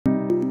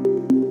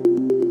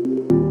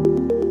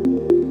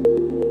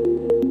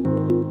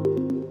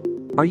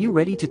Are you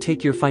ready to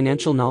take your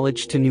financial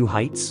knowledge to new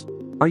heights?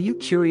 Are you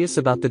curious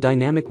about the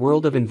dynamic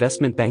world of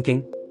investment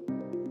banking?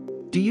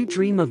 Do you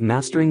dream of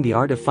mastering the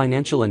art of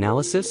financial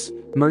analysis,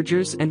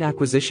 mergers and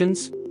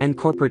acquisitions, and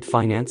corporate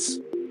finance?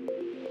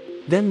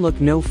 Then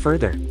look no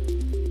further.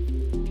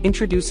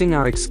 Introducing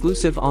our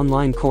exclusive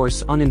online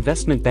course on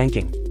investment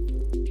banking.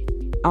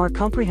 Our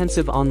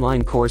comprehensive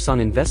online course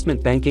on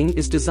investment banking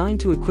is designed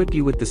to equip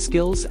you with the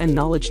skills and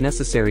knowledge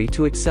necessary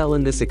to excel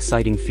in this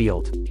exciting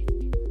field.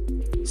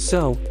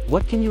 So,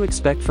 what can you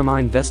expect from our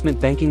investment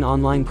banking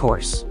online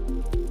course?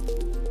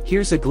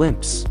 Here's a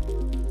glimpse.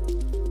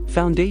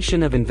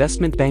 Foundation of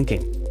investment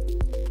banking.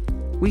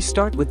 We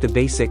start with the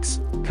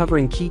basics,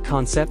 covering key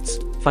concepts,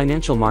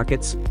 financial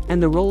markets,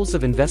 and the roles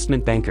of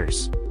investment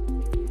bankers.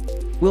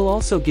 We'll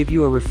also give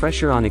you a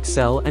refresher on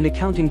Excel and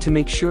accounting to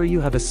make sure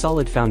you have a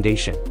solid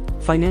foundation.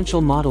 Financial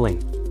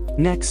modeling.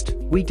 Next,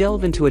 we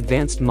delve into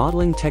advanced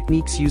modeling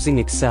techniques using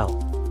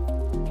Excel.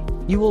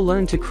 You will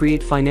learn to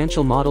create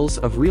financial models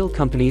of real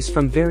companies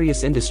from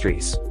various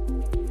industries.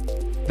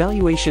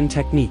 Valuation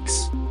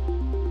techniques.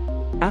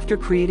 After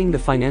creating the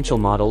financial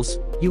models,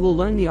 you will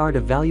learn the art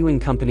of valuing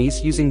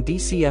companies using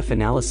DCF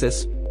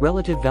analysis,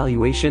 relative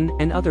valuation,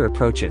 and other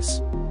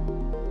approaches.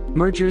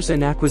 Mergers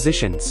and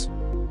acquisitions.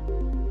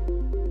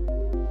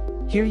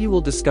 Here you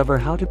will discover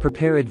how to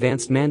prepare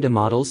advanced MANDA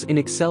models in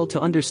Excel to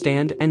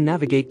understand and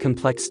navigate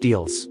complex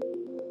deals.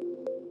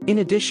 In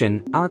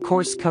addition, our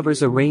course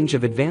covers a range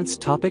of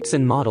advanced topics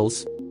and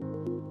models.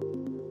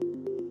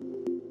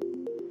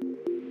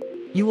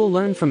 You will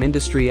learn from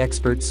industry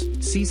experts,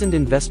 seasoned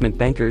investment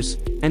bankers,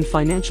 and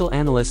financial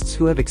analysts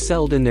who have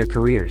excelled in their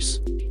careers.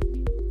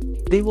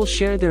 They will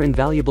share their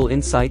invaluable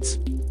insights,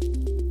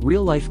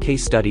 real-life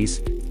case studies,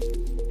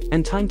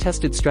 and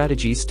time-tested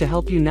strategies to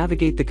help you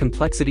navigate the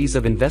complexities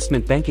of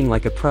investment banking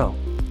like a pro.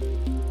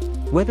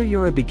 Whether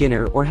you're a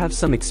beginner or have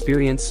some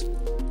experience,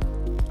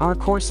 our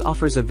course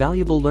offers a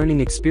valuable learning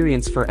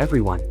experience for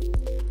everyone.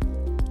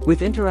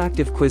 With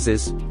interactive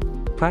quizzes,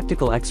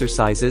 practical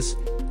exercises,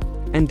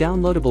 and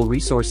downloadable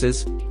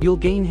resources, you'll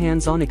gain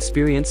hands-on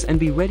experience and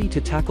be ready to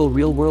tackle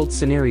real-world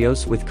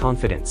scenarios with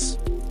confidence.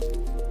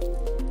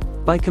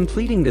 By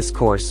completing this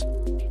course,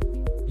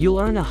 you'll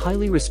earn a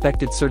highly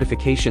respected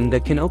certification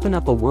that can open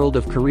up a world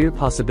of career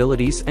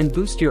possibilities and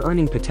boost your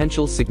earning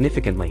potential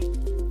significantly.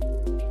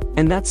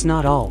 And that's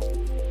not all.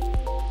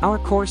 Our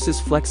course is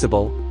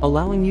flexible,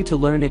 allowing you to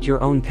learn at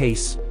your own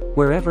pace,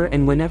 wherever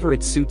and whenever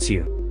it suits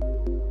you.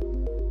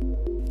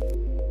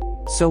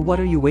 So what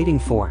are you waiting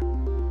for?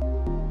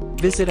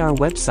 Visit our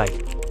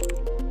website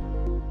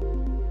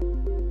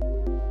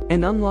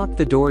and unlock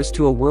the doors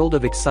to a world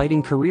of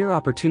exciting career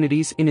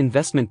opportunities in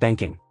investment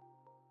banking.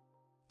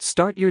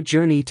 Start your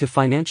journey to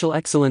financial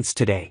excellence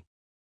today.